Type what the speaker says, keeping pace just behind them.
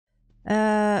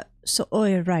So, oh,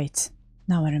 you're right.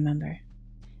 Now I remember.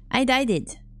 I died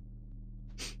it.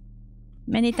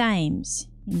 Many times.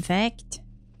 In fact,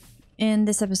 in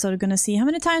this episode, we're gonna see how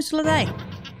many times will I die.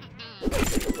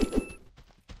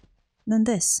 Then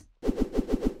this.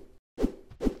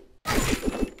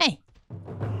 Hey!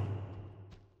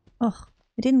 Oh,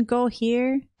 we didn't go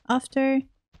here after.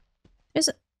 There's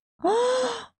a...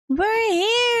 Oh! We're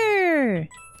here!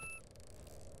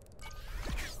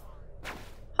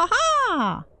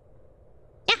 Haha!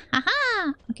 Yeah,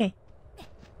 haha! Okay.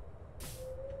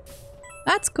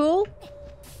 That's cool.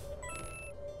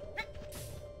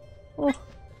 Oh.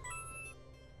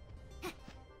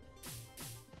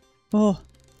 Oh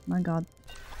my god.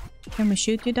 Can we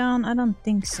shoot you down? I don't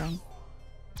think so.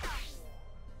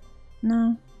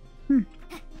 No.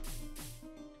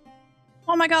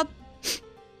 Oh my god!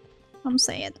 I'm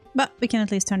sad. But we can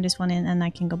at least turn this one in and I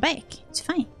can go back. It's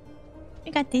fine.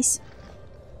 We got this.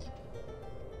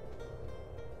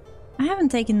 I haven't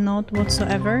taken note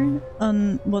whatsoever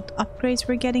on what upgrades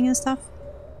we're getting and stuff.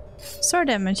 Sword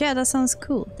damage, yeah, that sounds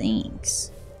cool.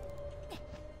 Thanks.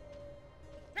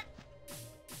 I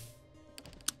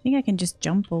think I can just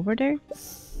jump over there.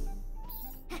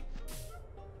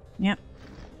 Yep.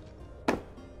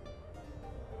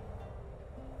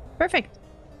 Perfect.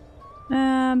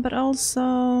 But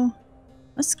also,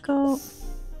 let's go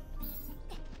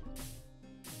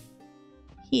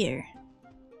here.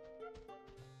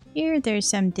 Here, there's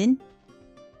something.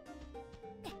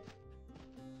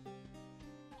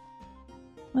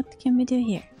 What can we do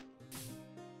here?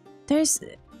 There's...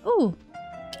 Ooh!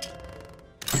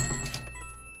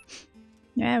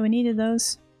 Yeah, we needed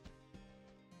those.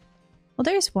 Well,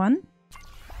 there's one.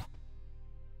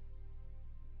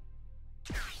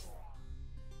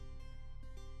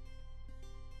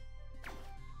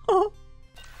 Oh!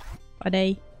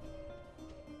 Bye.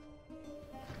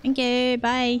 Thank you,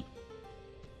 bye!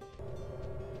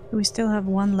 Do we still have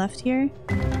one left here?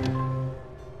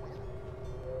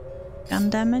 Gun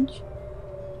damage?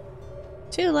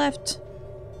 2 left.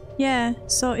 Yeah,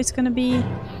 so it's gonna be...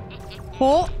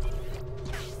 Oh!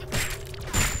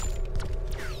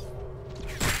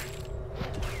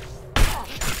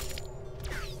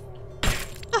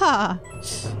 Ah!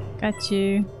 Got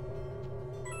you.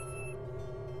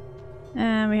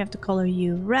 And we have to color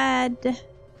you red.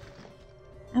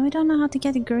 And we don't know how to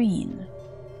get green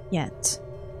yet.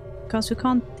 Because we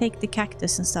can't take the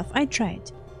cactus and stuff. I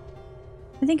tried.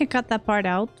 I think I cut that part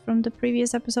out from the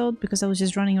previous episode because I was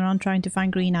just running around trying to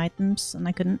find green items and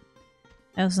I couldn't.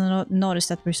 I also noticed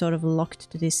that we're sort of locked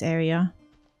to this area.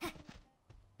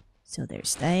 So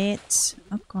there's that.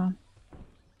 Okay.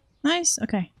 Nice,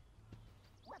 okay.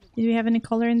 Did we have any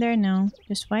color in there? No.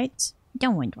 Just white?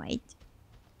 Don't want white.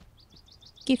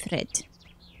 Give red.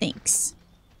 Thanks.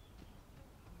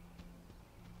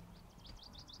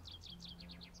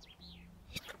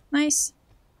 Nice.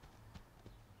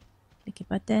 Click a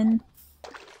button.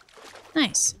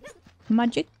 Nice.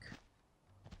 Magic.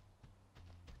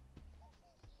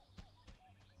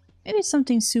 Maybe it's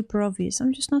something super obvious.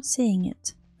 I'm just not seeing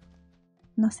it.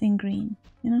 Nothing green,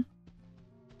 you know?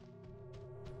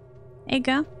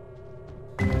 Ega.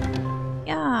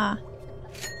 Yeah.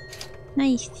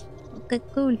 Nice. Okay,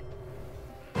 cool.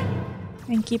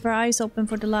 And keep our eyes open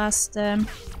for the last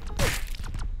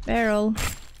barrel.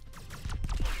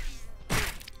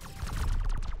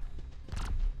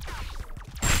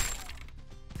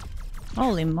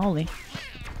 Holy moly.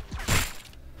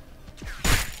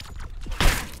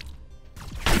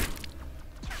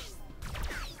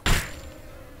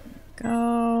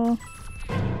 Go.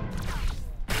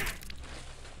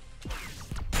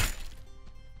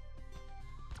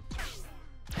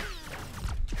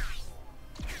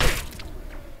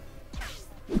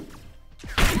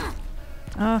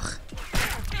 Ugh.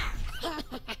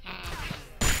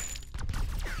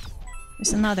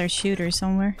 There's another shooter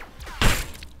somewhere.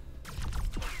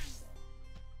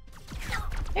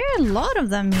 There are a lot of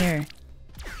them here.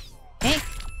 Hey!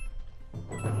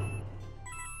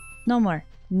 No more.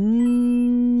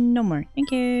 No more.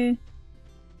 Thank you.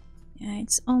 Yeah,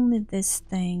 it's only this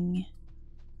thing.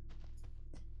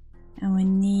 And we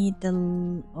need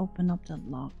to open up the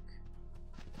lock.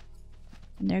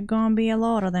 And there are gonna be a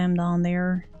lot of them down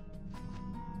there.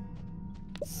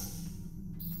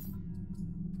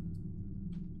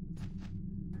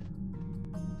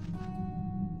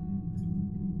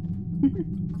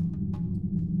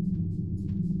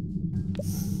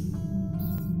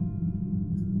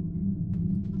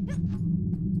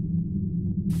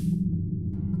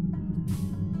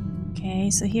 Okay,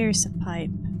 so here's a pipe.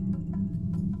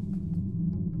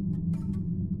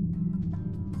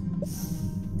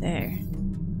 There.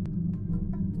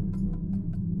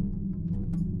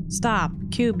 Stop.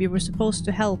 Cube, you were supposed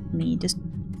to help me. Just...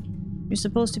 You're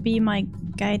supposed to be my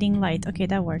guiding light. Okay,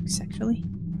 that works, actually.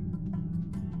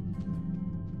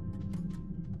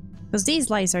 Because these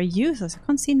lights are useless. I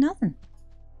can't see nothing.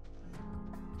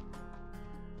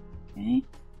 Okay.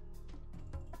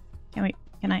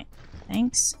 Can I?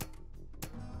 Thanks.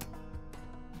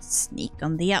 Sneak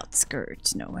on the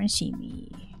outskirts. No one see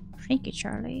me. Sneaky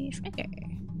Charlie.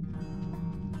 Sneaky.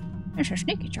 There's a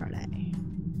sneaky Charlie.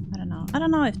 I don't know. I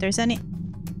don't know if there's any...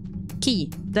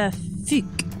 Key. The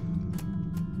fuck.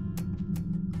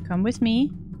 Come with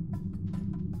me.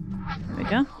 There we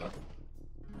go.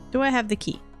 Do I have the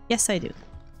key? Yes, I do.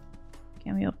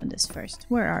 Can we open this first?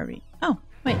 Where are we? Oh,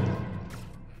 wait.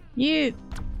 You...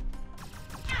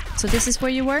 So this is where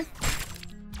you were?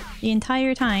 The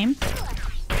entire time?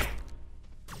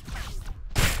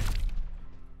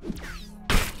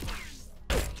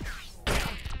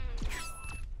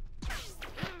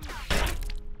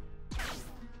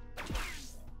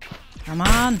 Come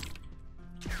on!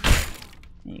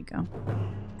 There you go.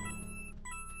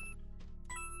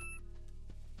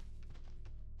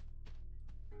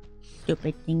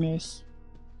 Stupid English.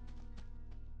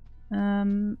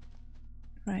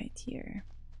 Right here.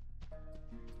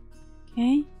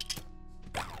 Okay.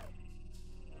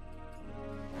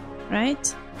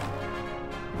 Right.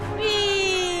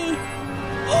 Whee!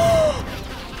 Oh!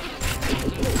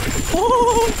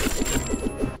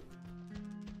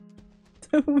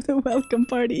 The welcome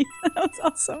party. That was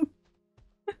awesome.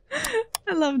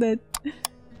 I loved it.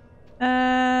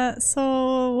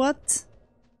 So what?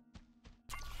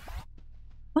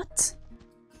 What?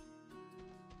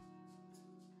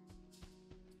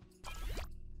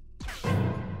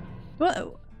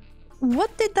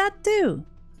 What did that do?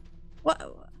 What?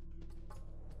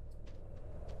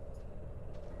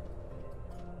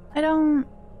 I don't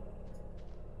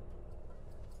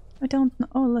know.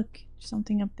 Oh, look. There's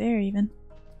something up there even.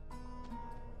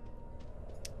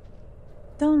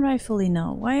 Don't rightfully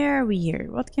know. Why are we here?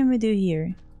 What can we do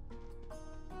here?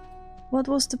 What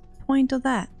was the point of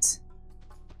that?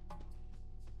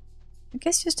 I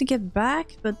guess just to get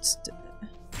back, but...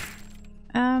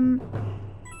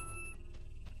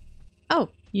 Oh,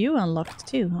 you unlocked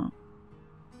too, huh?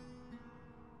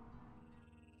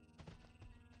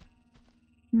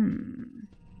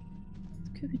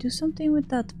 Could we do something with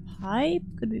that pipe?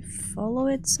 Could we follow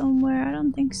it somewhere? I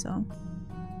don't think so.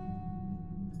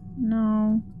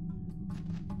 No.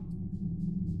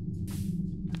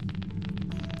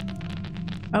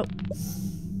 Oh.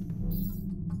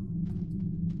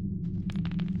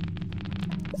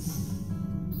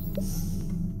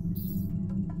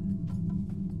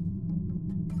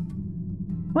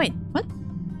 Wait, what?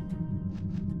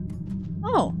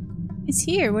 Oh, it's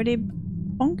here where they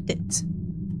bonked it.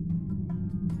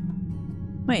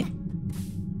 Wait,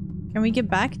 can we get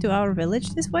back to our village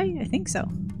this way? I think so.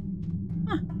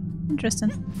 Huh,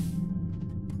 interesting.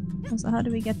 Also, how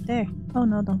do we get there? Oh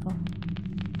no, don't fall.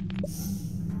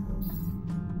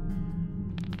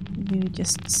 You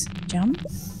just jump?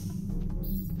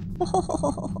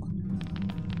 Oh,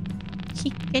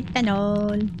 chicken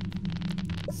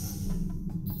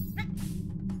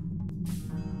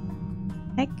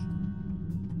Heck.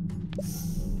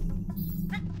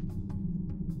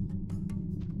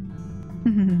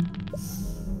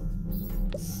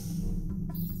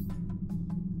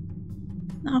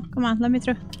 No, come on, let me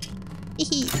through.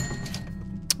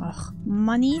 Ugh,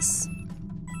 monies.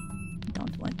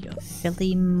 Don't want your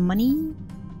filthy money.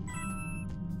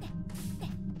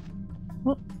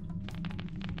 Oh.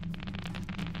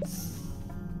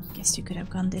 Guess you could have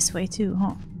gone this way too,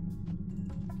 huh?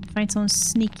 Find some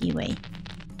sneaky way.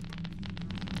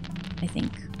 I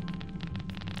think.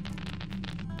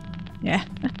 Yeah,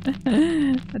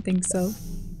 I think so.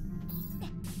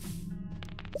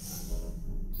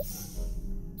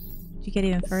 Did you get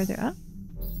even further up?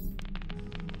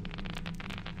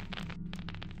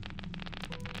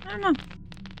 I don't know.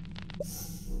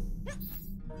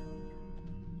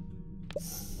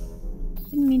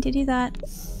 Didn't mean to do that.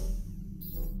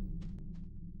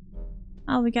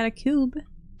 Oh, we got a cube.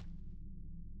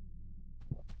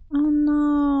 Oh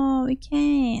no, we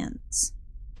can't.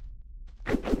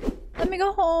 Let me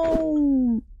go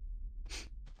home.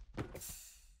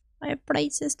 I have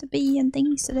places to be and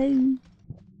things to do.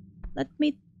 Let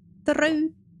me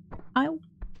through. Ow.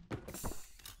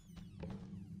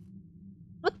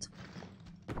 What?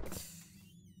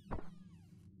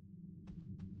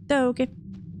 Okay.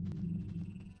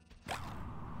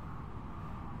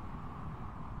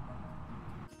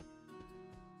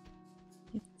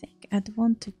 You think I'd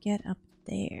want to get up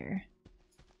there?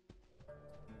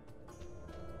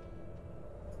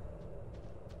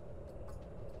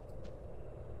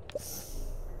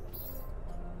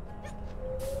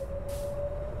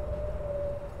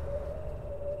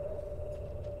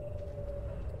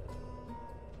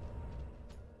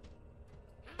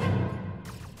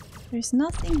 There's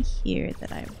nothing here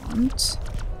that I want.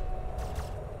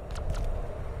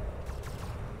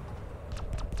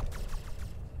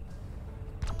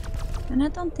 And I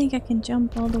don't think I can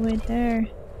jump all the way there.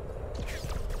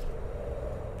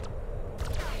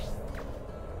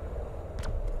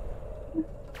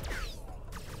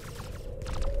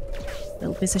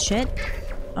 Little piece of shit.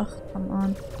 Oh, come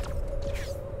on.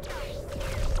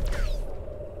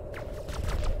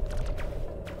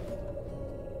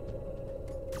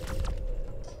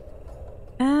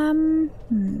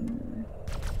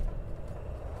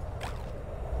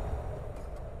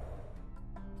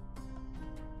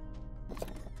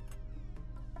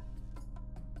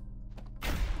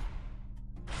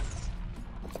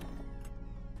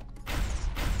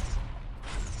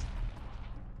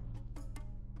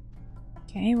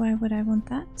 Okay, why would I want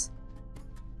that?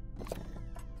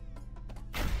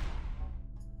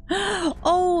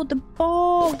 Oh, the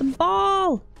ball! The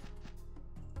ball!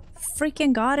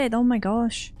 Freaking got it! Oh my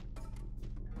gosh.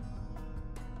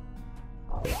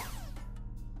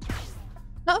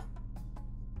 No!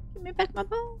 Give me back my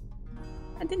ball!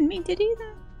 I didn't mean to do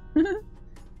that.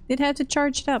 Did have to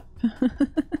charge it up.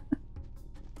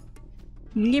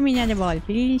 Give me another ball,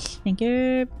 please. Thank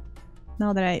you.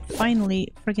 Now that I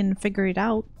finally freaking figure it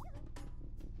out.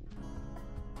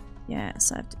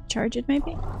 Yes, I have to charge it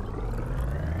maybe.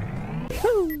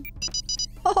 Woo!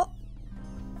 Oh!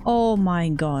 Oh my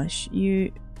gosh,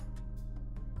 you...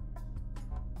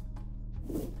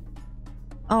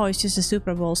 Oh, it's just the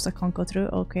Supraballs that can't go through?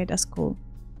 Okay, that's cool.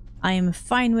 I am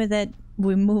fine with it.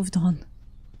 We moved on.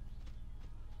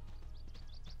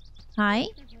 Hi?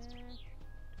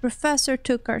 Professor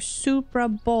took our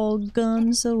Supraball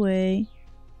guns away.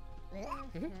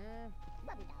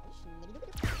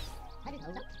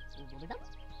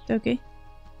 Okay.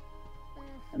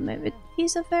 Maybe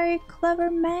he's a very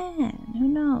clever man. Who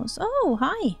knows? Oh,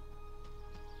 hi!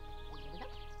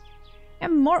 I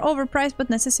have more overpriced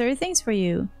but necessary things for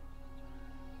you.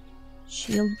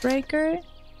 Shield breaker.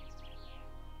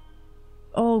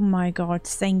 Oh my god,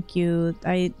 thank you.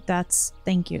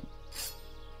 Thank you.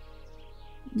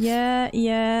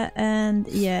 Yeah, and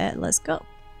yeah, let's go.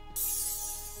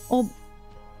 Oh.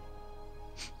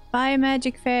 Bye,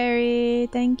 Magic Fairy.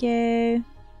 Thank you.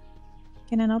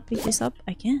 Can I not pick this up?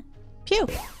 I can. Pew!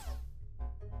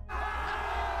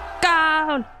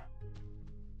 God!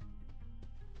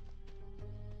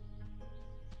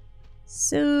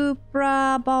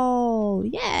 Supraball!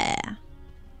 Yeah!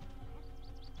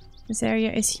 This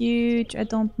area is huge. I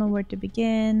don't know where to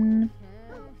begin.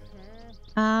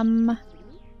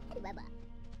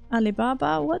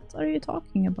 Alibaba? What are you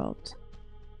talking about?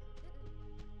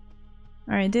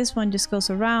 Alright, this one just goes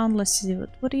around. Let's see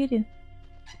what do you do?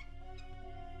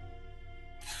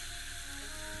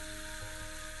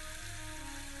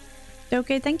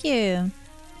 Okay, thank you.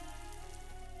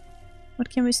 What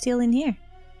can we steal in here?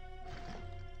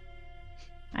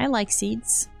 I like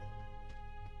seeds.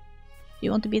 Do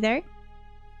you want to be there?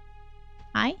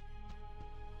 Hi?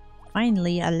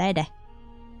 Finally, a lady.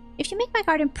 If you make my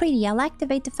garden pretty, I'll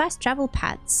activate the fast travel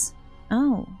pads.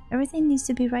 Oh, everything needs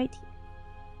to be right here.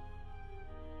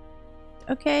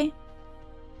 Okay.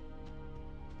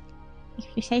 If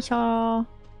you say so.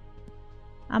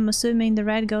 I'm assuming the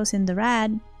red goes in the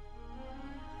red.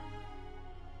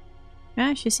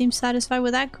 Yeah, she seems satisfied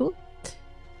with that. Cool.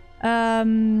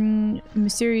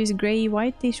 Mysterious gray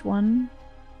whitish one.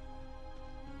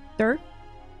 Dirt.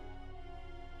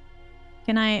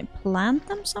 Can I plant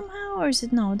them somehow, or is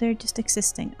it no? They're just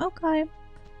existing. Okay.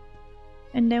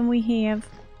 And then we have,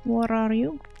 what are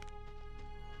you?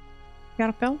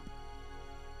 Purple.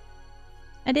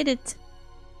 I did it.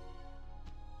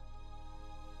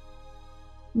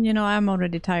 You know, I'm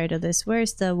already tired of this.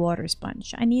 Where's the water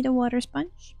sponge? I need a water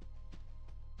sponge.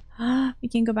 We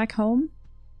can go back home.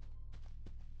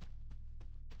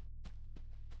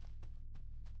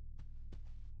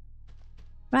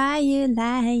 Why are you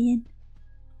lying?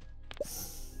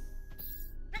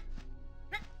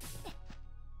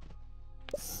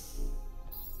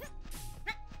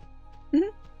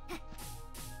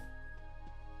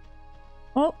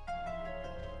 Oh.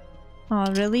 Oh,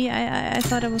 really? I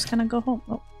thought I was gonna go home.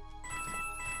 Oh.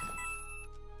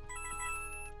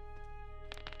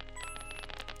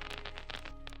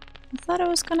 I thought I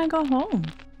was gonna go home.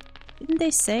 Didn't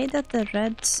they say that the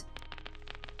red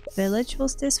village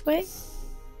was this way?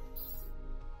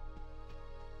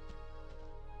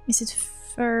 Is it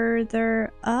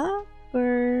further up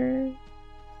or...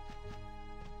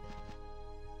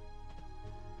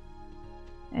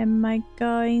 Am I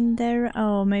going there?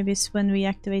 Oh, maybe it's when we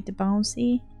activate the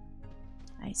bouncy.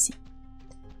 I see.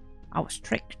 I was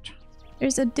tricked.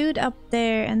 There's a dude up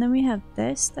there, and then we have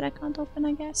this that I can't open,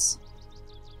 I guess.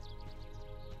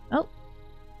 Oh.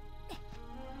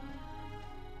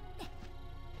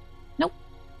 Nope.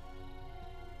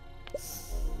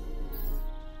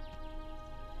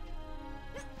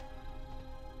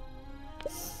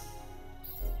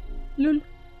 Lul.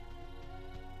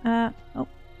 Oh.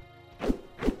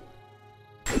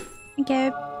 Thank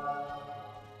you.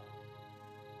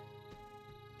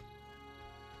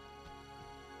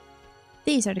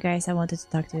 These are the guys I wanted to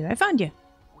talk to. I found you!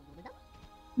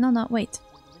 No, wait.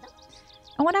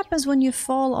 And what happens when you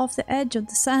fall off the edge of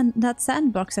that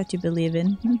sandbox that you believe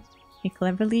in? He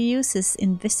cleverly uses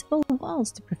invisible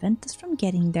walls to prevent us from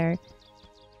getting there.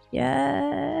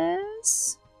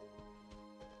 Yes?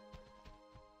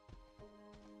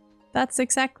 That's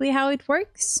exactly how it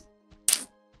works.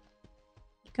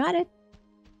 You got it.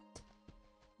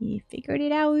 You figured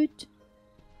it out.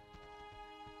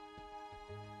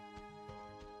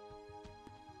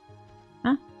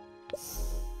 Huh?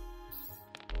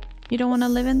 You don't want to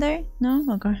live in there? No?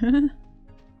 Okay.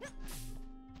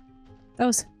 That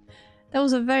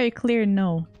was a very clear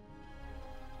no.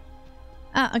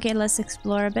 Ah, okay, let's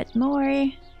explore a bit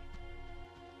more.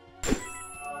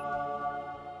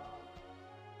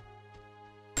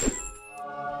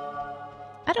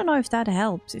 I don't know if that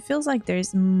helps. It feels like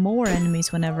there's more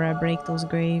enemies whenever I break those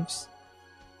graves.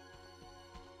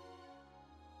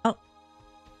 Oh.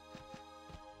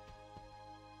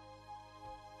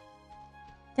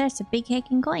 There's a big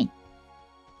hacking coin.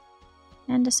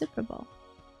 And a Supraball.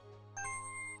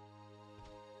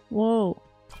 Whoa.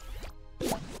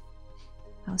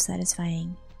 How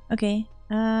satisfying. Okay,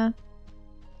 do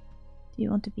you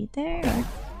want to be there or...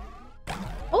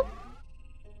 Oh!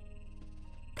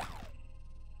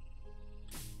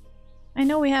 I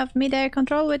know we have mid-air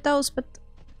control with those, but...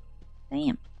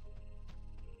 Damn.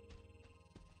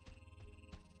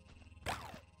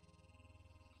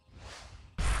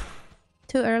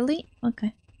 Too early?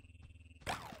 Okay.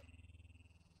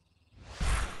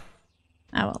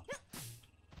 Ah well.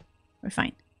 We're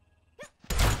fine.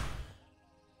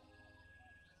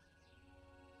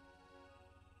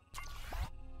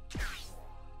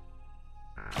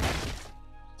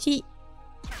 He...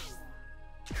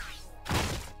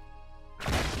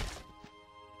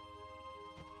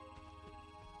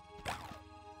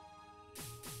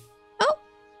 Oh!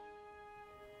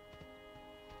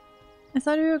 I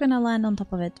thought we were gonna land on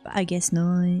top of it, but I guess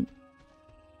not.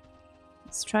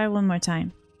 Let's try one more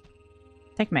time.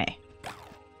 Take me.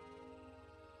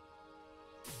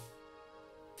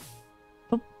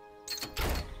 Oh.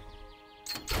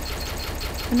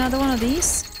 Another one of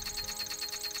these?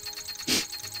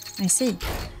 I see.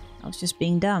 I was just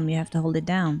being dumb. You have to hold it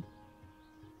down.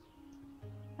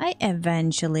 I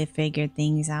eventually figured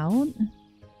things out.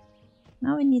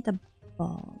 Now we need a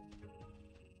ball.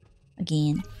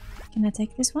 Again. Can I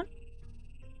take this one?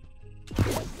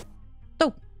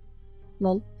 Oh!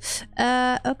 Lol.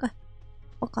 Okay.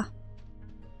 Okay.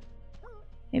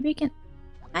 Maybe you can...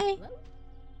 Hi!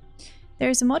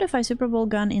 There's a modified Super Bowl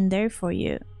gun in there for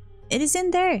you. It is in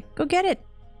there! Go get it!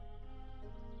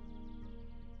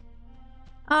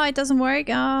 Oh, it doesn't work?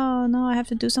 Oh, no, I have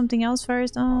to do something else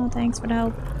first. Oh, thanks for the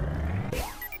help.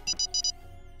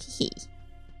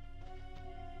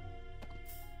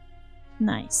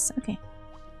 Nice, okay.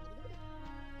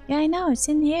 Yeah, I know, it's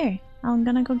in here. I'm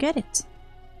gonna go get it.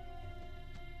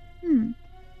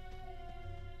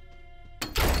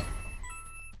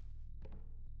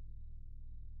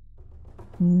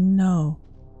 No.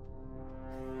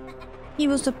 He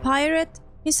was a pirate?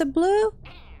 He's a blue?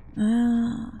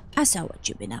 I saw what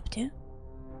you've been up to.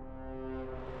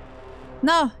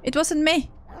 No, it wasn't me.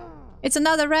 It's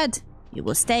another red. You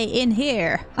will stay in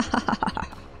here.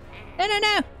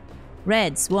 No.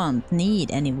 Reds won't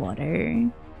need any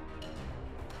water.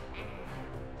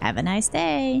 Have a nice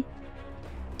day.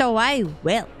 So I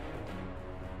will.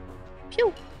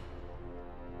 Phew.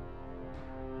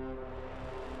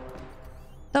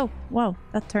 Oh, wow,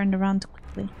 that turned around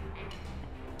quickly.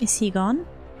 Is he gone?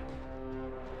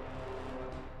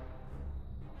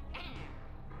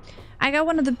 I got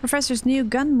one of the professor's new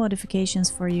gun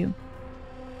modifications for you.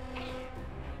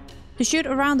 To shoot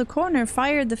around the corner,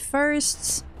 fire the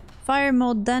first fire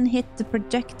mode, then hit the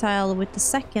projectile with the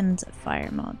second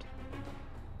fire mode.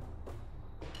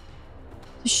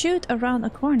 To shoot around a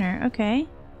corner, okay.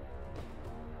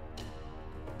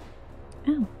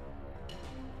 Oh.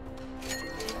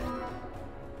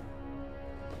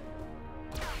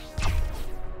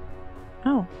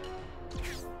 Oh.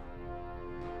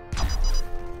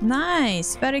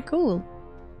 Nice, very cool.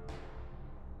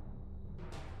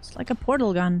 It's like a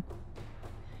portal gun.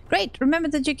 Great! Remember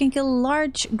that you can kill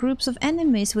large groups of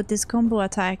enemies with this combo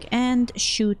attack and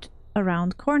shoot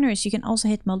around corners. You can also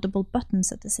hit multiple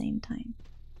buttons at the same time.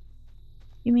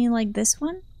 You mean like this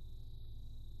one?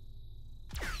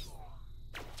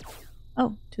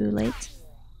 Oh, too late.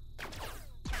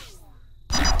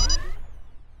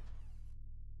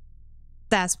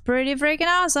 That's pretty freaking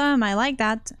awesome! I like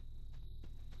that.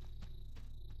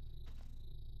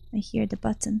 I hear the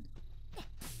button.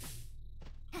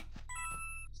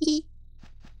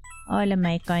 All of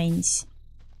my coins.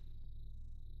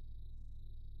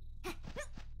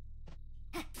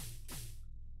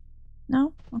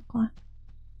 No? Okay.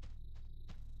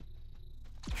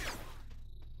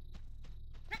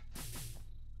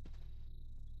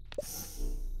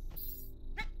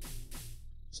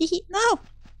 No!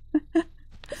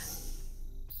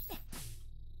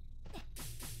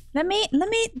 Let me...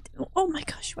 Oh my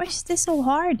gosh, why is this so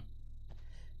hard?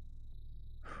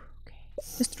 Okay,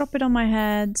 just drop it on my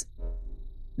head.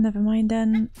 Never mind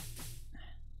then.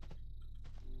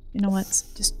 You know what?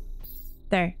 Just...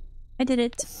 There. I did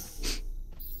it.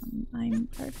 I'm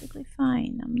perfectly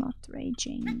fine. I'm not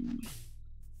raging.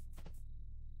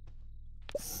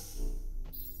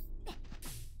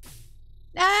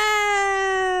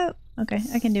 No! Okay,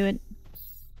 I can do it.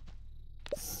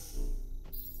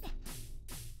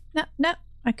 No, no,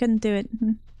 I couldn't do it.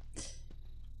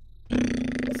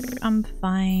 I'm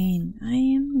fine. I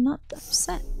am not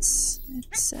upset.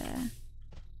 It's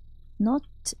not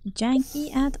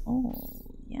janky at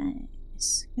all.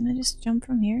 Yes. Can I just jump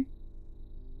from here?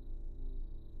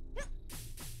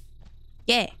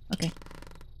 Yeah. Okay.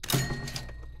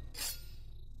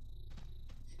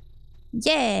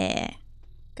 Yeah.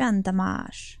 Gun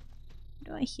damage. What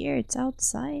do I hear? It's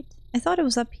outside. I thought it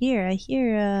was up here. I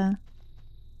hear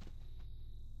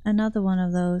another one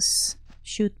of those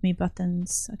shoot me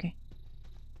buttons. Okay.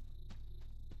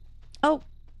 Oh!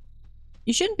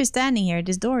 You shouldn't be standing here.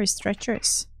 This door is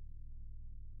treacherous.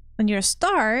 When you're a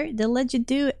star, they let you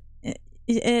do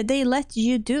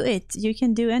it. You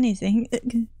can do anything.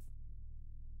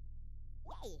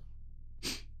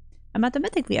 I'm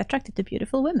automatically attracted to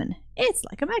beautiful women. It's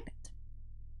like a magnet.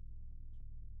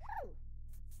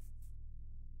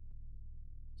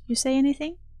 Did you say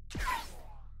anything?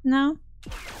 No?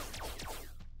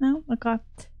 No? Okay.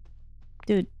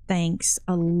 Dude, thanks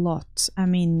a lot. I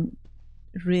mean,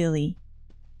 really.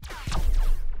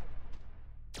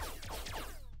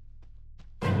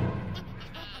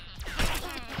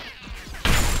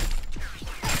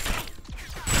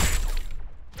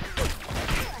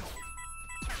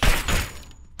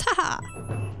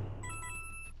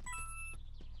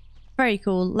 Very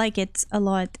cool. Like it a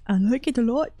lot. I like it a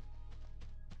lot.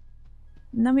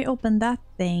 Now we open that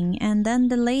thing, and then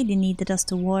the lady needed us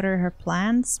to water her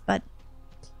plants, but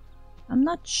I'm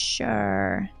not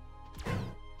sure.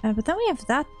 But then we have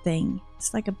that thing.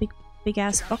 It's like a big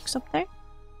ass box up there.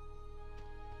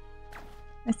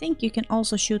 I think you can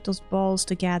also shoot those balls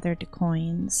to gather the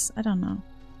coins. I don't know.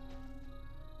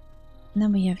 And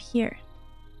then we have here.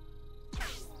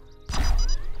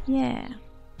 Yeah.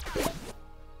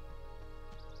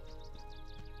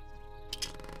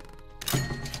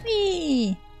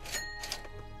 Whee!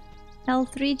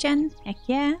 Health regen? Heck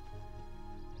yeah.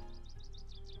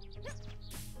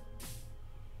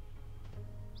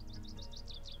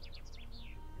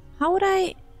 How would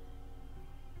I...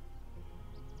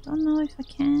 Don't know if I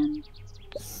can.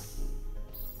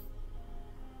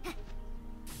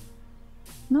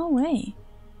 No way.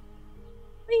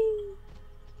 Whee!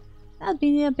 That'd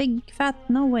be a big fat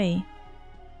no way.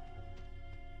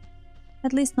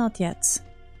 At least not yet.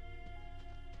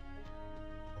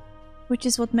 Which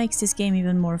is what makes this game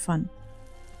even more fun.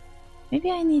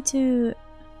 Maybe I need to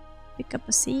pick up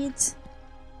a seed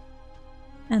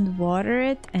and water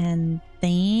it and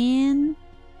then...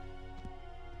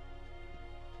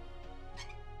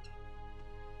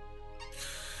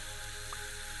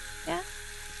 Yeah.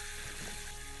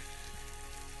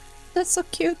 That's so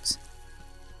cute.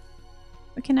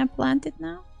 But can I plant it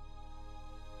now?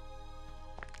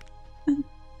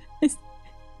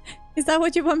 Is that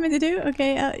what you want me to do?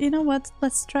 Okay, you know what?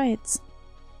 Let's try it.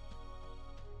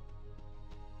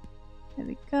 There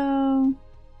we go.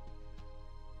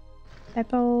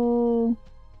 Peppo.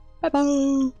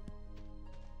 Peppo.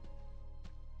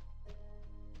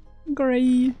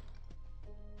 Great.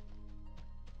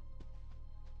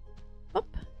 Up.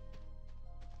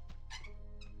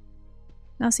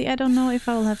 Now see, I don't know if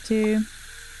I'll have to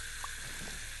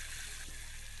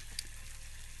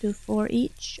do 4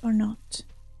 each or not.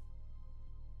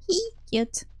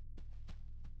 Cute.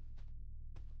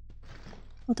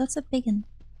 Oh, that's a big one.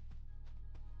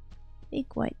 Big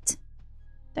white.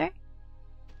 There.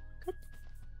 Good.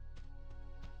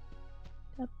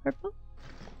 Got purple.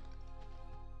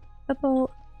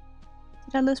 Purple.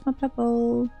 Did I lose my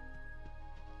purple?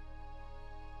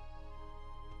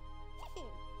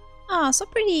 Ah, so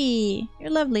pretty!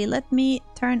 You're lovely. Let me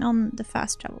turn on the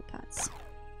fast travel paths.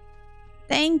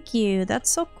 Thank you. That's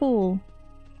so cool.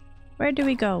 Where do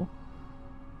we go?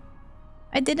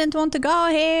 I didn't want to go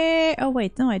here! Oh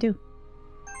wait, no I do.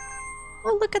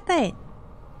 Oh, look at that!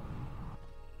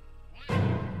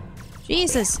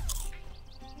 Jesus!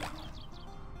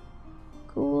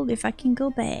 Cool, if I can go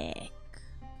back.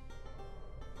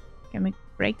 Can we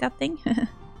break that thing?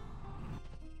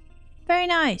 Very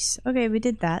nice! Okay, we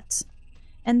did that.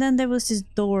 And then there was this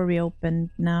door we opened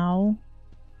now.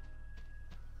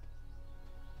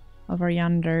 Over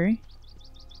yonder.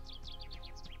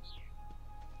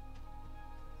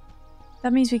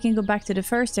 That means we can go back to the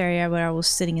first area where I was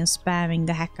sitting and spamming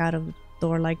the heck out of the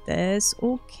door like this.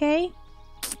 Okay.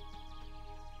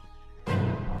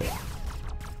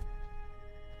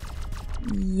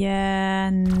 Yeah,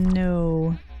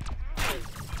 no.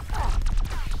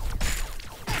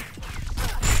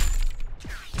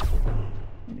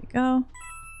 There we go.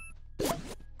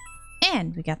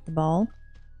 And we got the ball.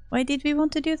 Why did we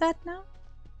want to do that now?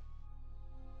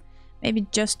 Maybe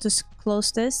just to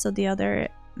close this so the other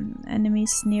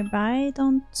enemies nearby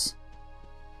don't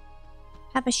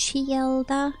have a shield.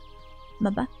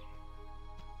 Baba.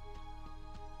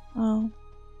 Oh.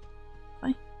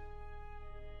 Why?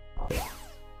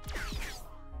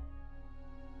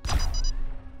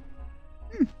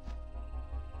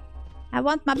 I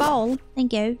want my ball.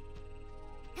 Thank you.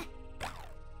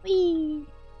 Whee!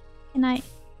 Can I?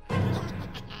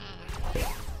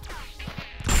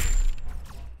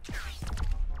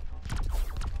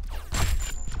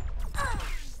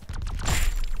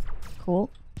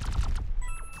 Cool.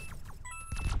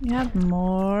 We have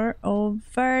more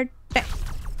over there.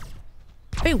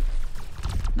 Boo!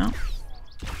 No.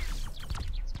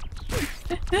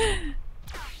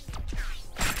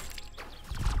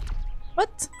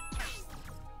 What?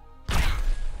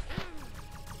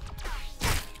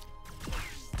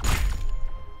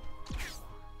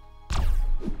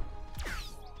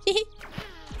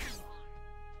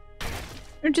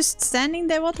 You're just standing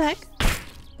there, what the heck?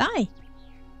 Die!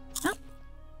 Oh.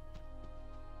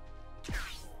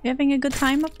 You having a good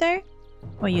time up there?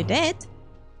 Well, you did.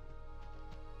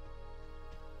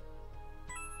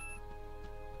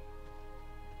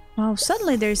 Wow,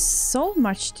 suddenly there's so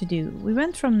much to do. We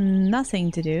went from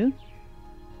nothing to do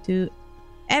to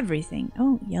everything.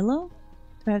 Oh, yellow?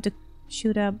 Do I have to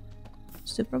shoot a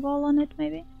Supraball on it,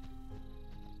 maybe?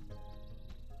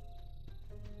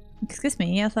 Excuse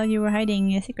me, I thought you were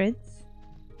hiding secrets.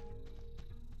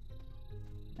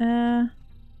 Oh.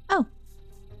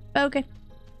 Okay.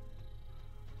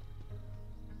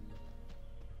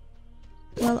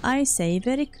 Well, I say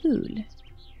very cool.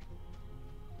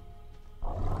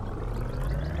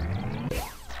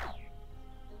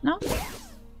 No?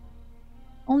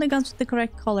 Only guns with the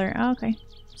correct color. Oh, okay.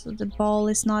 So the ball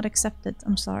is not accepted.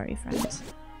 I'm sorry, friends.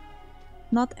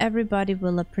 Not everybody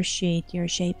will appreciate your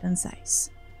shape and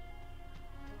size.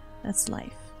 That's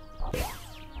life.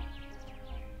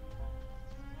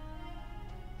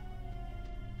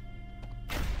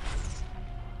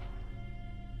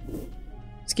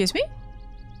 Excuse me?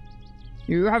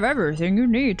 You have everything you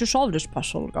need to solve this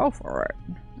puzzle. Go for it.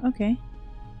 Okay.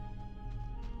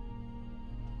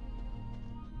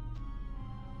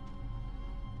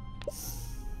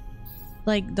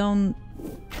 Like, don't...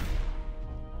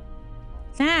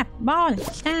 Snap! Ball!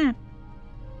 Snap!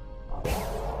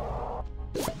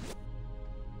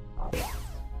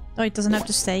 Oh, it doesn't have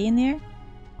to stay in here?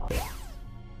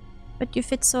 But you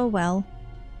fit so well.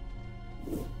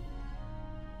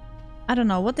 I don't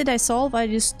know, what did I solve? I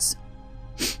just...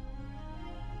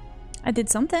 I did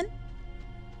something.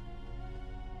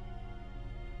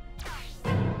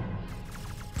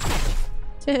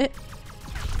 Alright,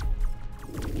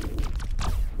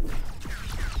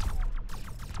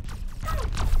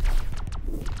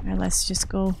 let's just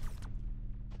go.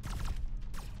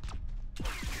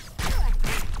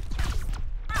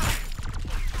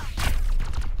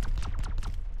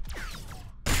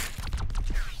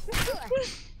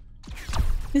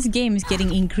 This game is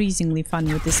getting increasingly fun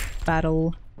with this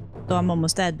battle. Though I'm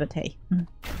almost dead, but hey.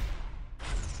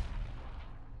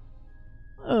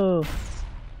 Oh.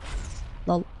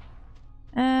 Lol.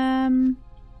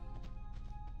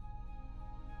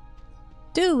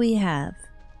 Do we have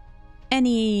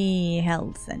any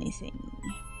health, anything?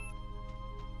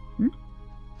 Hmm?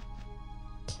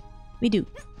 We do.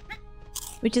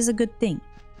 Which is a good thing.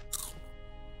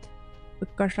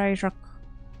 Because I suck.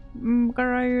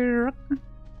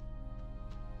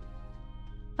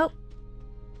 Oh.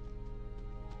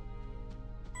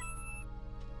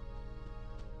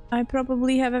 I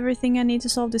probably have everything I need to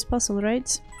solve this puzzle,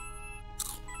 right?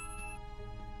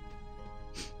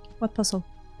 What puzzle?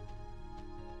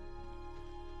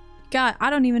 God, I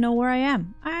don't even know where I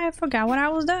am. I forgot what I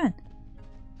was doing.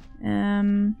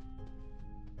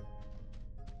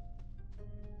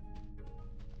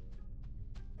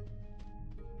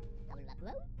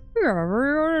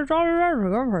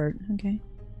 Okay.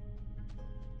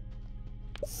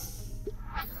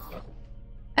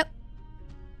 Oh.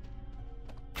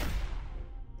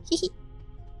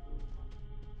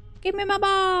 Give me my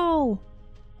ball!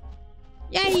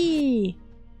 Yay!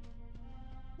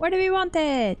 Where do we want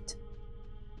it?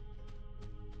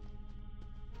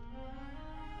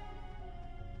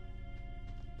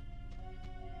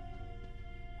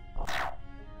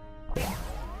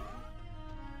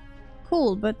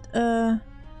 Cool, but there's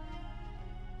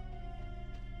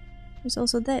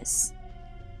also this.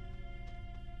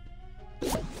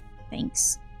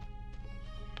 Thanks.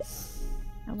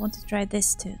 I want to try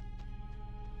this too.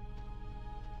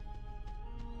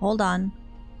 Hold on.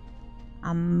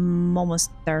 I'm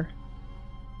almost there.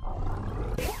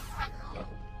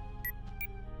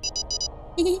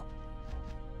 I'm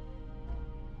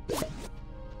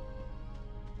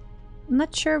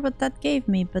not sure what that gave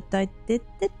me, but I did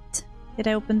it. Did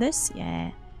I open this?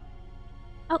 Yeah.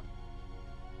 Oh.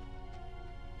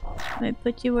 Let me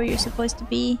put you where you're supposed to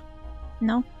be.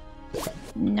 No.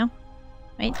 No.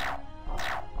 Wait.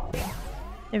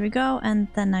 There we go, and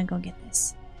then I go get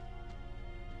this.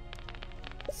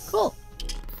 Cool.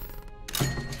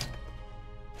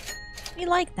 We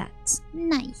like that.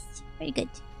 Nice. Very good.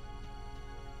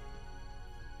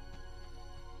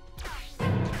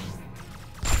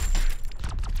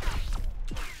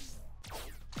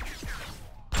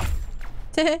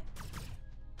 There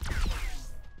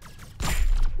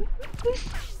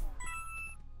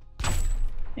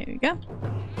we go.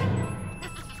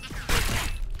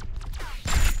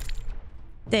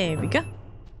 There we go.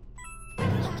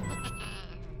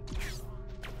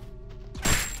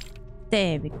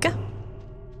 There we go.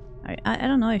 I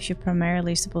don't know if you're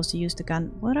primarily supposed to use the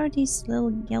gun. What are these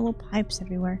little yellow pipes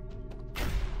everywhere?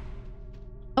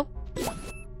 Oh.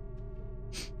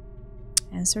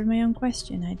 Answered my own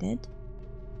question, I did.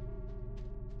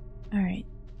 Alright.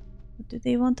 What do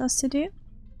they want us to do?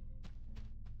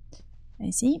 I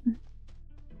see.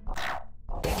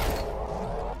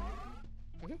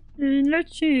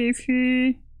 Let's see if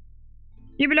you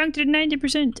belong to the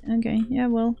 90%. Okay, yeah,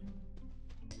 well.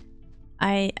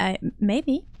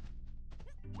 Maybe.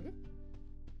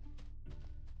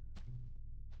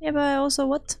 Yeah, but also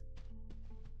what?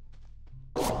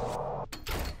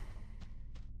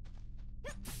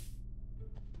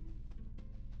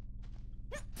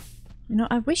 You know,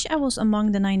 I wish I was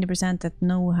among the 90% that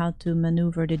know how to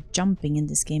maneuver the jumping in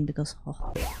this game because...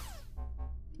 Oh. Do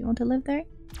you want to live there?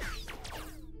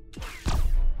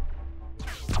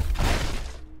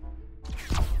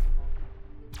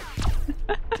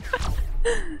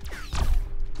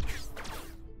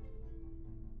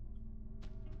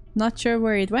 Not sure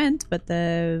where it went, but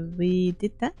we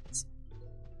did that.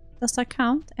 Does that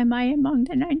count? Am I among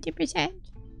the 90%?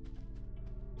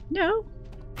 No.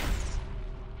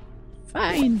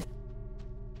 Fine.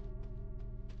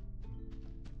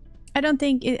 I don't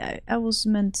think I was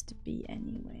meant to be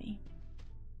anyway.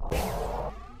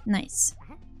 Nice.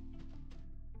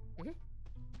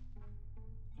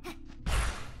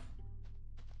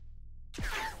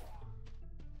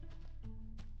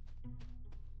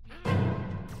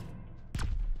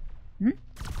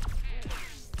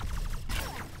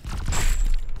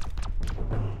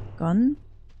 Gun.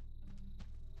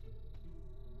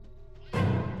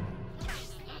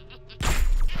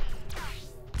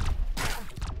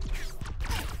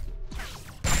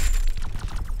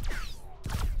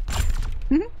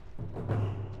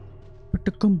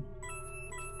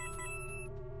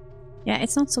 Yeah,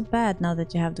 it's not so bad now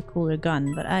that you have the cooler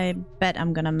gun, but I bet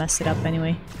I'm gonna mess it up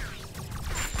anyway.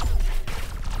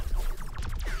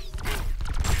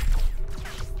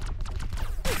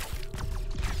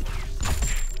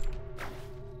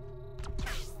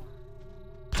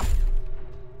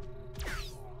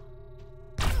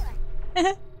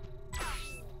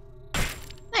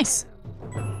 Nice.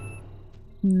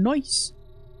 Nice.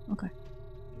 Okay.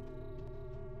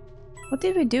 What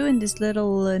did we do in this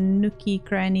little nookie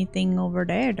cranny thing over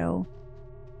there, though?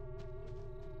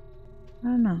 I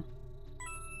don't know.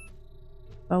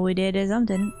 But we did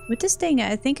something. With this thing,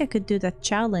 I think I could do that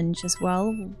challenge as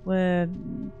well. With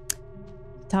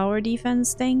tower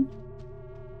defense thing.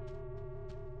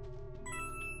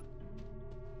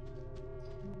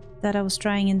 that I was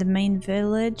trying in the main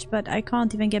village, but I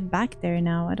can't even get back there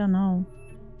now. I don't know.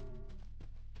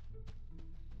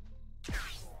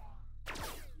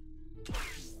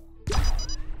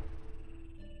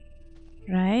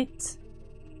 Right.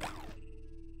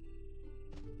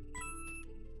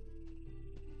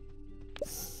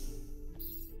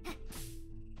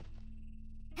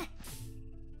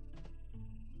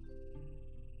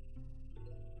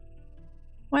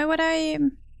 Why would I...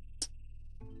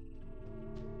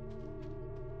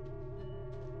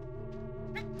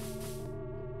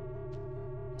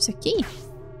 There's a key.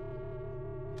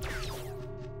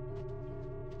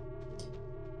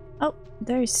 Oh,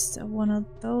 there's one of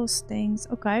those things.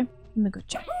 Okay, let me go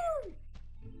check.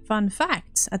 Fun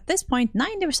fact, at this point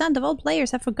 90% of all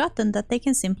players have forgotten that they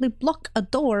can simply block a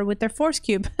door with their force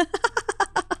cube.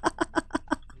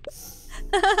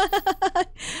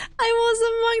 I was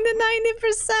among the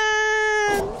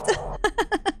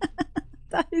 90%!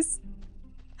 That is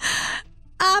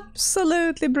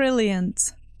absolutely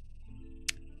brilliant.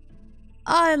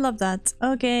 I love that.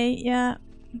 Okay, yeah.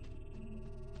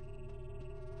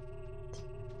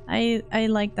 I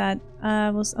like that.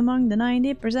 I was among the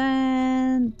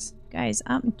 90%. Guys,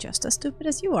 I'm just as stupid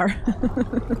as you are.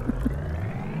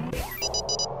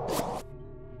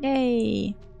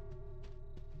 Yay.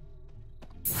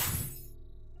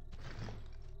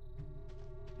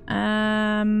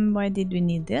 Why did we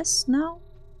need this now?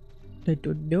 I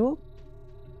don't know.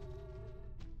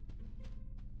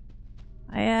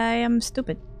 I am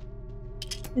stupid.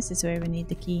 This is where we need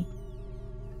the key.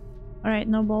 Alright,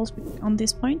 no balls on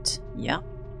this point. Yeah.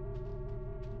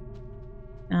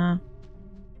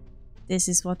 This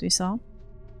is what we saw.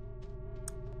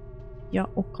 Yeah,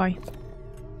 okay.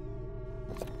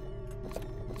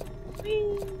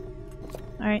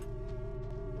 Alright.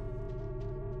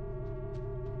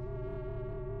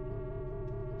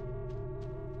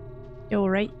 You're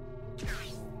right.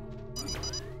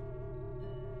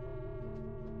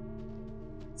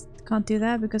 Can't do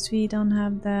that because we don't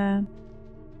have the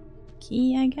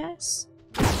key, I guess.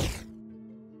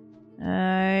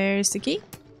 Here's the key.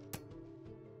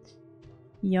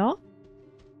 Yeah.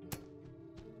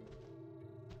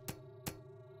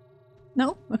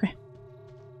 No? Okay.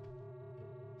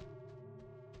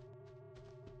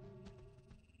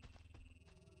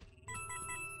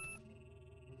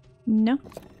 No.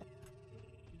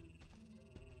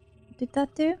 What did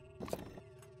that do?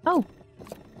 Oh.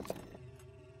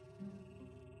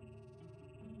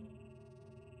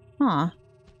 Huh.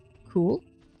 Cool.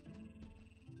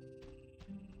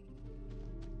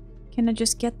 Can I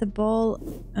just get the ball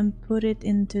and put it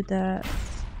into the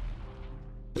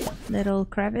little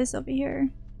crevice over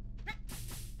here?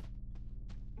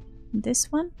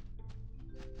 This one?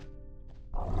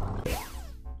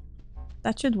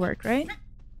 That should work, right?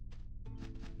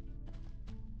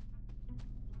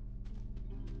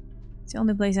 It's the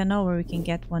only place I know where we can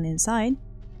get one inside.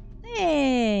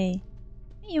 Hey!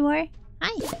 There you are.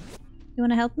 Hi! You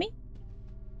wanna help me?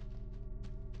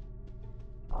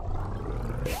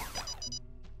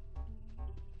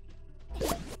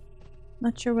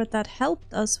 Not sure what that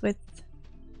helped us with.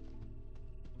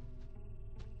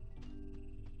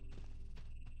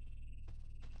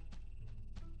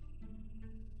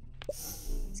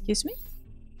 Excuse me?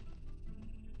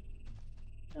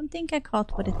 Don't think I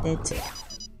caught what it did.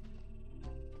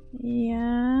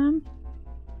 Yeah.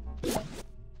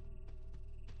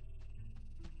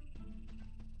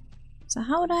 So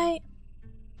how would I...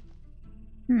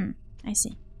 I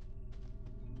see.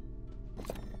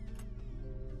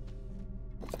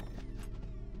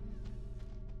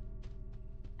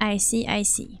 I see, I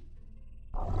see.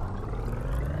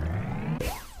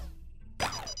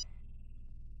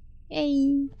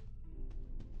 Hey!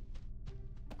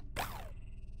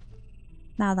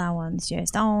 Now that one's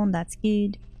just on, that's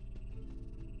good.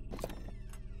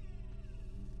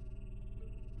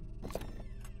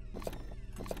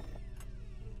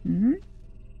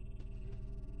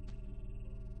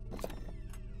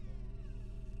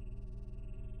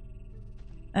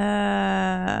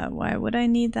 Why would I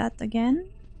need that again?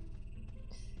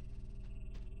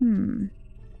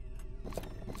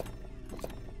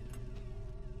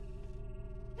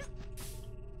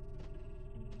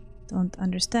 Don't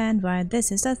understand why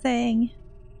this is a thing.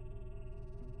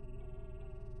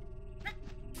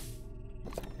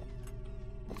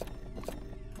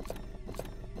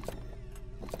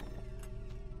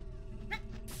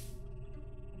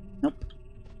 Nope.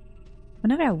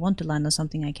 Whenever I want to land on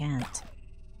something, I can't.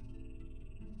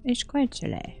 It's quite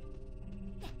silly.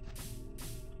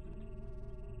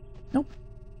 Nope.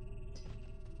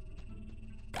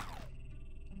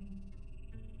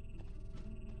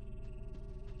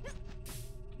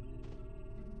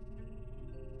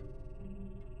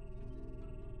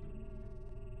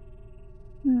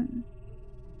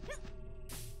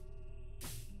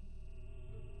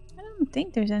 I don't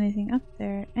think there's anything up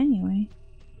there anyway.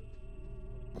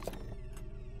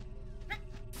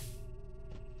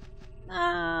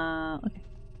 Okay.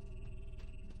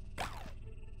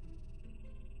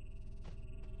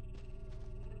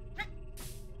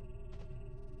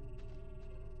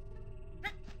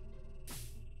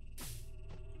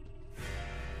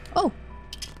 Oh!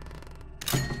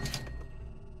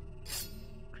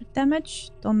 Crit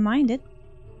damage? Don't mind it.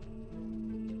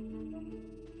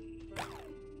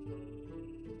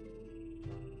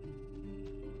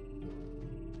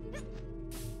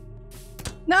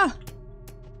 No!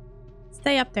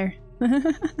 Stay up there.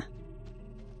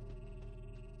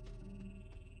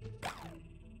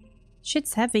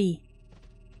 Shit's heavy.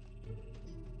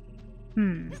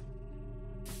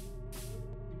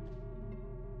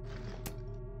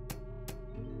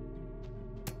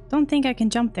 Don't think I can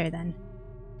jump there then.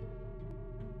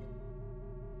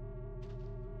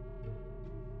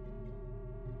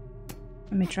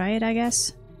 Let me try it, I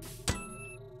guess.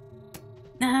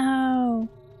 No!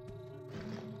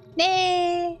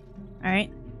 Nah!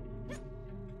 Alright.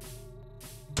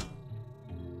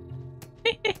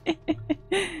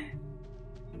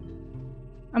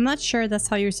 I'm not sure that's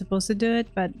how you're supposed to do it,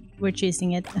 but we're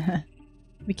cheesing it.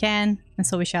 We can, and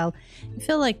so we shall. I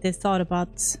feel like they thought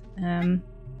about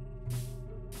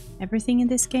everything in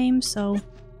this game, so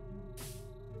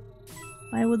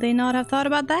why would they not have thought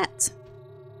about that?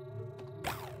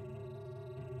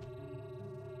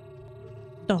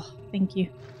 Oh, thank you.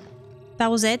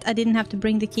 That was it? I didn't have to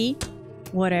bring the key?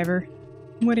 Whatever.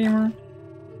 Whatever.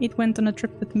 It went on a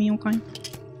trip with me, okay?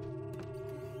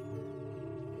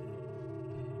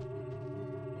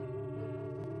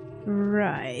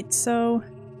 Right, so...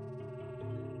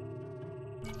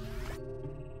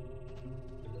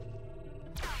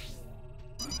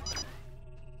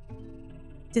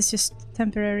 This is just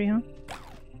temporary, huh?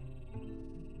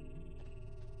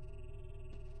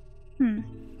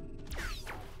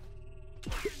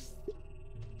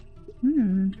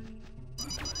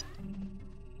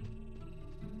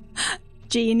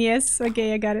 Genius.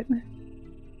 Okay, I got it. I'm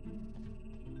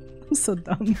so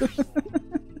dumb.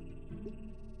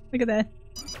 Look at that.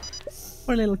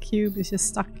 Poor little cube is just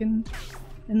stuck in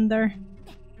there.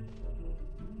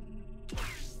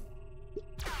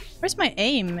 Where's my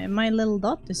aim? My little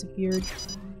dot disappeared.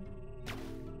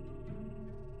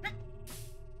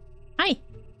 Hi!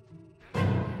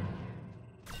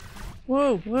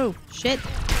 Whoa, whoa, shit.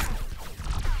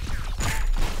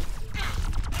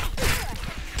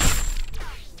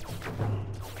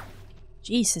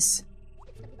 Jesus.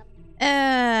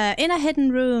 In a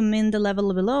hidden room in the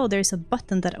level below, there's a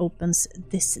button that opens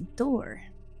this door.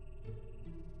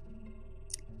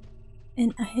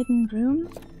 In a hidden room?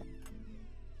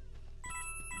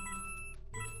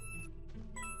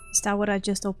 Is that what I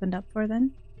just opened up for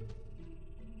then?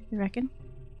 You reckon?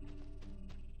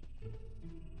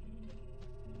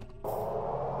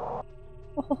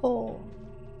 Oh.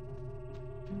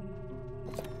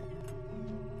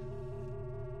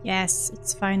 Yes,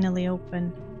 it's finally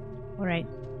open. Alright.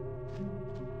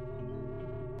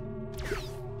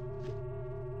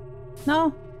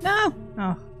 No! No!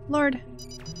 Oh, Lord.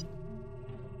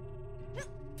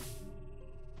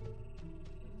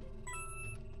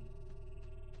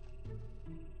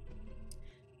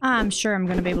 I'm sure I'm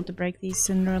gonna be able to break these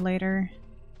sooner or later.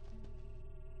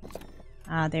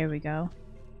 Ah, there we go.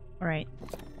 Alright.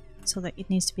 So that it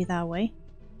needs to be that way.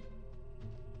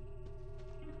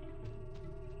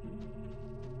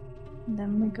 And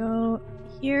then we go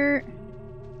here.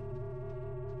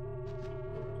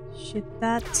 Shoot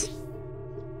that.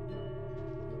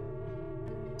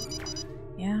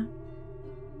 Yeah.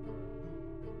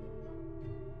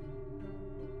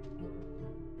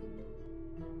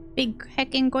 Big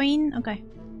heckin' queen? Okay.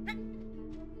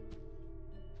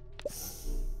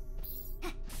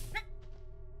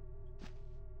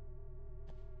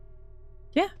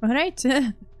 Yeah, alright.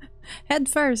 Head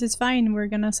first, it's fine. We're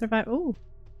gonna survive. Ooh.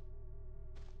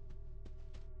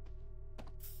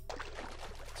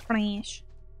 Splash.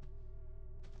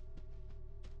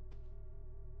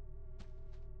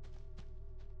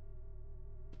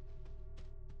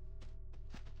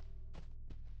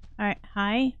 Alright,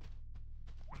 hi.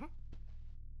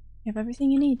 You have everything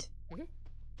you need.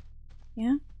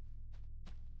 Yeah?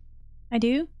 I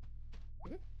do?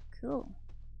 Cool.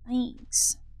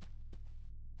 Thanks.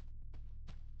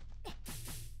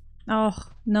 Oh,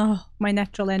 no. My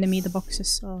natural enemy, the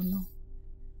boxes. Oh, no.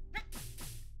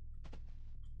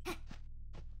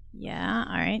 Yeah,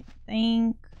 alright.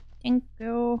 Thank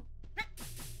you.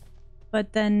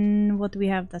 But then, what do we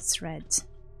have that's red?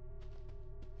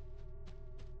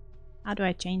 How do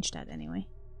I change that anyway?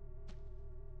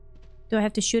 Do I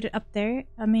have to shoot it up there?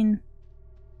 I mean,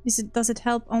 does it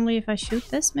help only if I shoot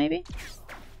this, maybe?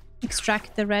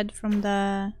 Extract the red from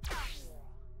the...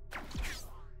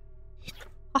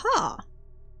 Aha!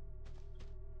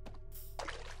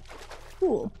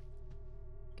 Cool.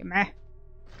 Gimme.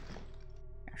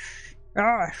 Yes.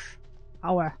 Yes.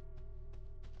 Power.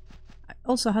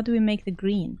 Also, how do we make the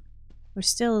green? We're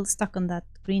still stuck on that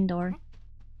green door.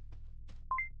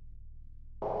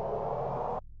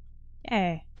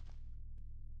 Yeah.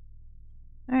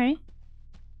 Alright.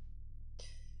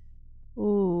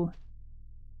 Ooh.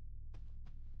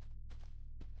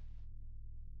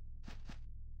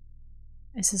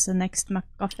 Is this the next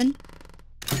MacGuffin?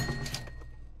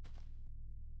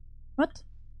 What?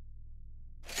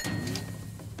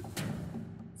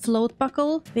 Float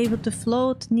buckle? Be able to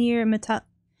float near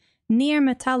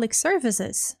metallic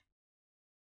surfaces.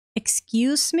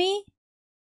 Excuse me?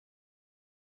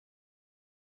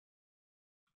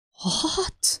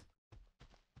 What?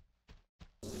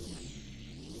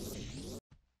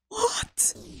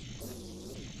 What?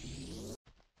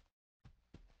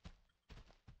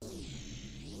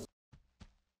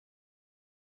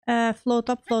 Float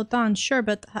up, float down. Sure,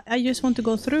 but I just want to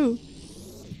go through.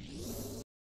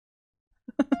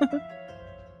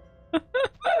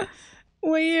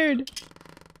 Weird.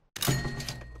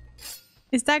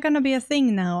 Is that gonna be a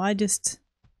thing now? I just...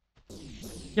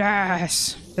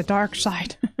 Yes! The dark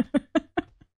side.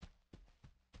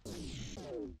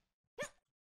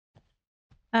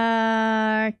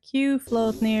 Q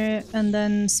float near and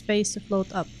then space to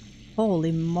float up.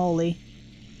 Holy moly.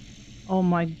 Oh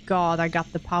my god, I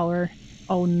got the power.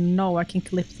 Oh no, I can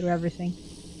clip through everything.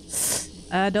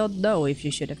 I don't know if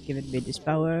you should have given me this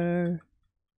power.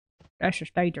 This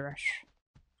is dangerous.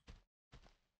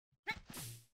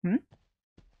 Hmm?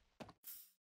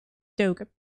 Okay.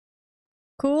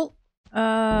 Cool.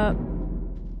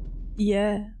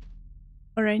 Yeah.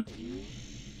 Alright.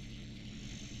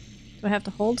 Do I have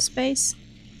to hold space?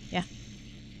 Yeah.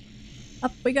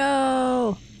 Up we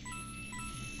go!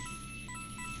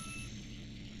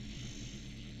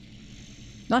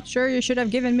 Not sure you should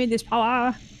have given me this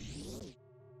power.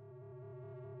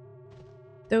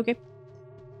 Okay.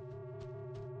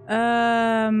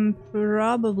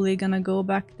 Probably gonna go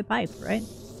back the pipe, right?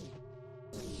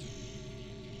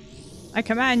 I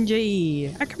command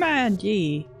ye! I command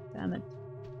ye! Damn it.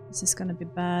 This is gonna be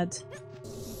bad.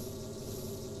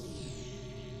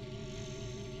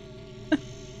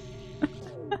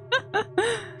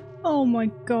 Oh my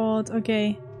god,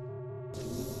 okay.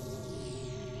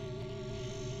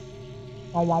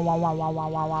 Oh my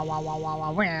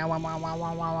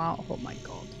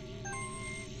god.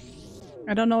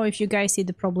 I don't know if you guys see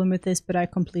the problem with this, but I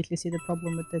completely see the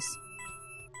problem with this.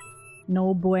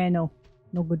 No bueno.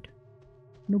 No good.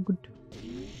 No good.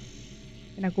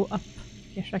 Can I go up?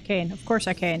 Yes, I can. Of course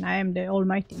I can. I am the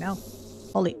almighty now.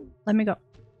 Holly, let me go.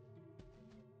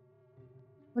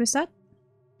 What is that?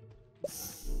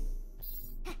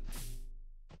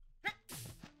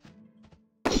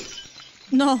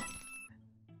 No!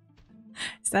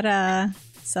 Is that a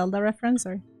Zelda reference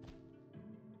or?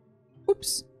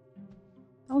 Oops.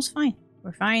 That was fine.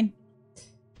 We're fine.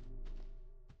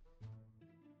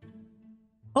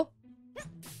 Oh!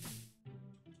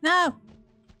 No!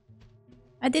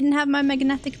 I didn't have my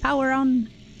magnetic power on.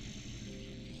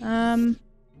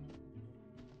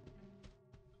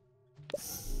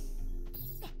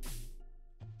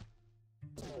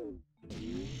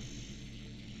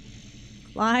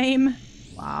 Climb.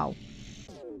 Wow.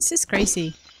 This is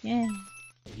crazy. Yeah.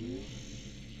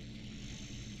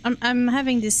 I'm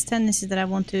having this tendency that I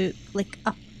want to click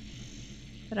up.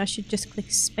 But I should just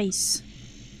click space.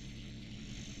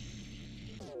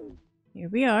 Here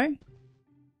we are.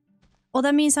 Oh,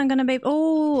 that means I'm gonna be...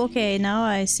 Oh, okay. Now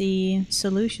I see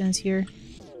solutions here.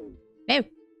 No!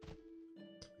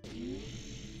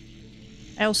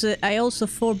 I also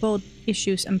forebode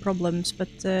issues and problems, but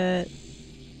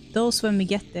those when we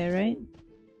get there, right?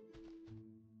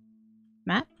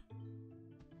 Map?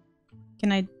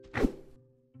 Can I...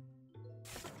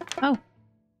 Oh.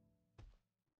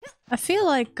 I feel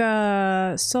like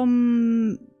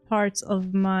some parts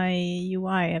of my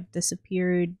UI have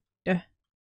disappeared.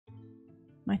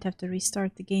 Might have to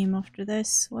restart the game after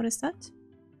this. What is that?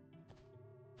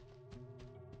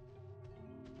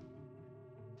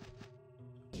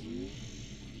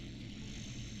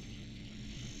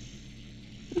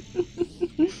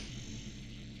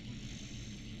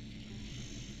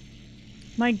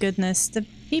 My goodness, the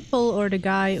people or the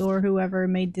guy or whoever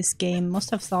made this game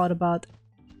must have thought about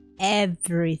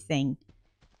everything.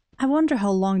 I wonder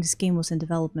how long this game was in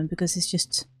development, because it's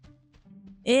just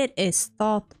It is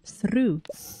thought through.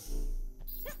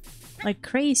 Like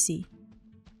crazy.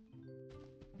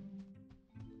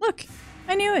 Look!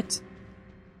 I knew it!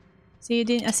 So you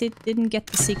didn't, as it didn't get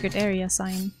the secret area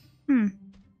sign.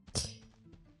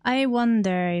 I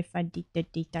wonder if I did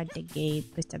the game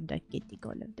because I'm not getting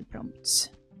all of the prompts.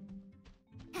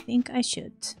 I think I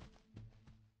should.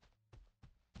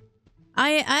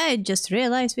 I just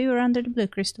realized we were under the blue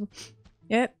crystal.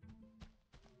 Yep.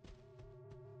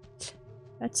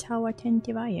 That's how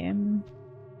attentive I am.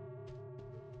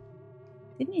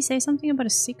 Didn't he say something about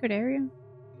a secret area?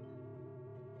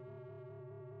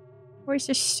 Where's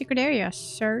the secret area,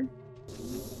 sir?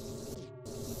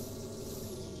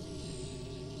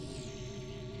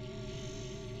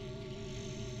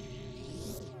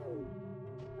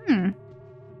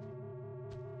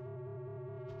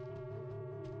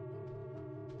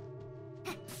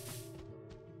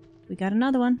 We got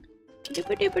another one.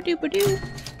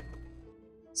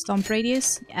 Stomp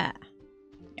radius? Yeah.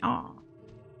 Yeah.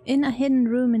 In a hidden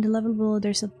room in the level below,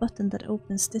 there's a button that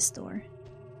opens this door.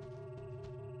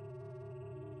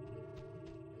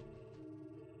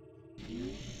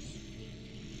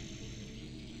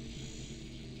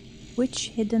 Which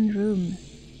hidden room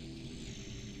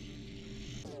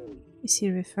is he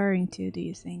referring to, do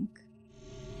you think?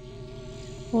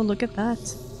 Oh, look at that.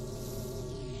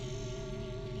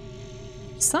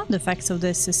 Sound effects of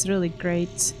this is really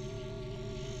great.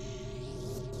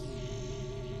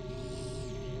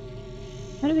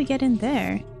 How do we get in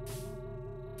there?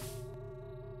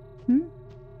 How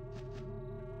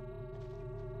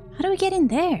do we get in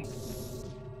there?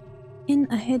 In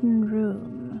a hidden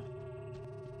room.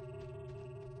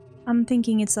 I'm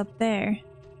thinking it's up there.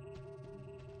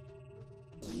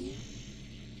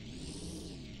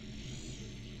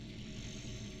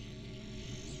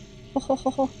 Ho ho ho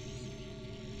ho.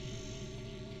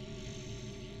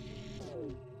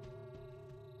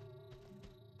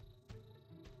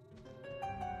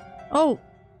 Oh!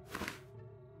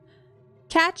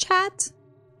 Catch hat?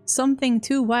 Something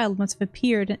too wild must have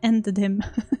appeared and ended him.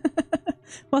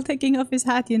 While taking off his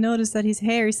hat, you notice that his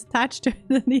hair is attached to it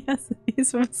and he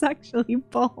was actually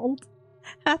bald.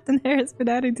 Hat and hair has been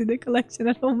added to the collection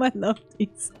at home. I love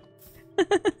these.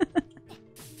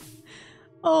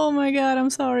 Oh my god, I'm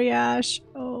sorry, Ash.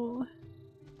 Oh.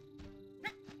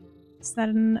 Is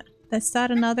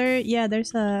that another? Yeah,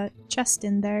 there's a chest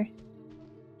in there.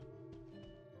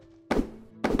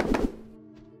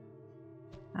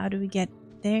 How do we get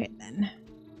there then?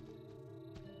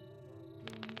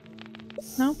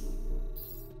 No.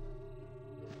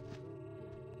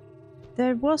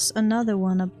 There was another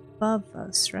one above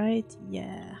us, right?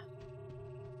 Yeah.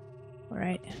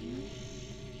 Alright.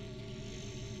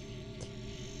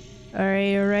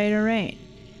 Alright.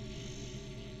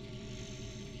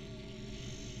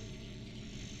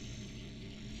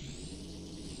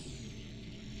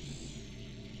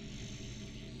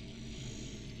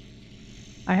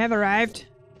 I have arrived.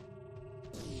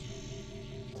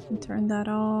 Turn that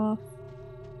off.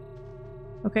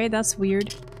 Okay, that's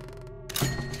weird.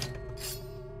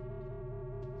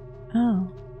 Oh.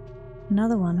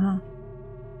 Another one, huh?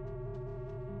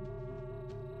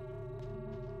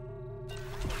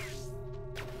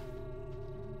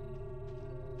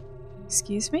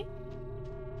 Excuse me?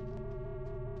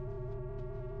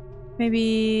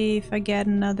 Maybe if I get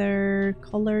another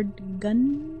colored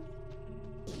gun?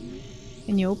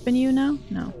 Can you open you now?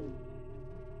 No.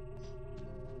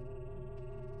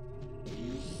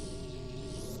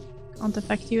 Can't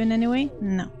affect you in any way?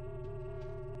 No.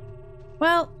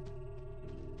 Well,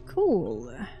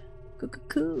 cool.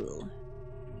 Cool.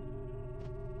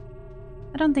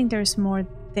 I don't think there's more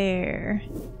there.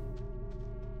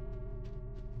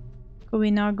 Could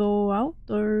we not go out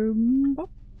or...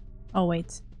 Oh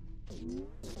wait.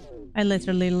 I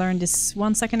literally learned this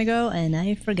 1 second ago and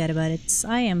I forget about it.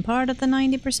 I am part of the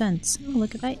 90%. Oh,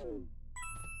 look at that.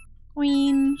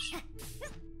 Queens.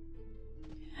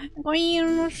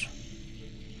 Queens.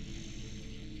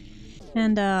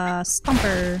 And a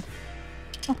stomper.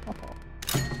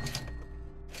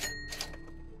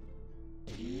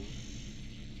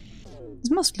 This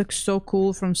must look so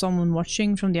cool from someone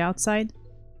watching from the outside.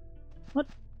 What?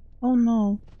 Oh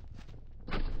no.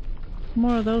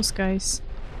 More of those guys.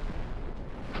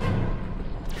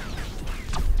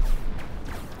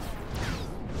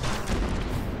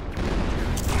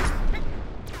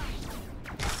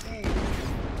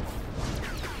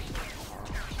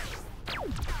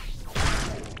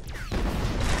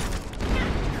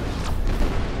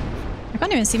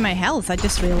 I can't even see my health, I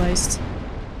just realized.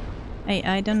 Hey,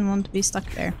 I don't want to be stuck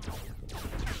there.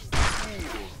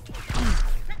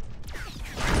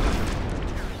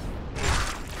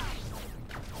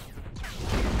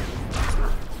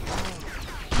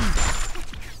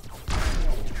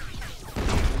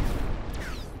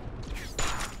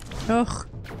 Ugh.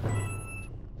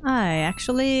 I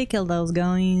actually killed those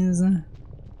guys.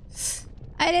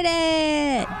 I did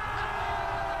it!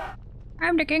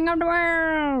 I'm the king of the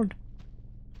world!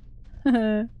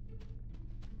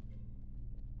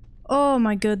 Oh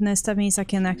my goodness, that means I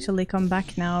can actually come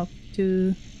back now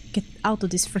to get out of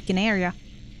this freaking area.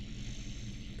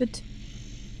 Good.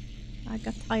 I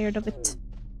got tired of it.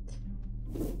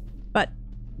 But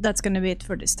that's gonna be it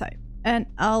for this time. And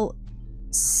I'll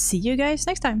see you guys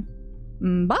next time.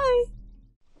 Bye!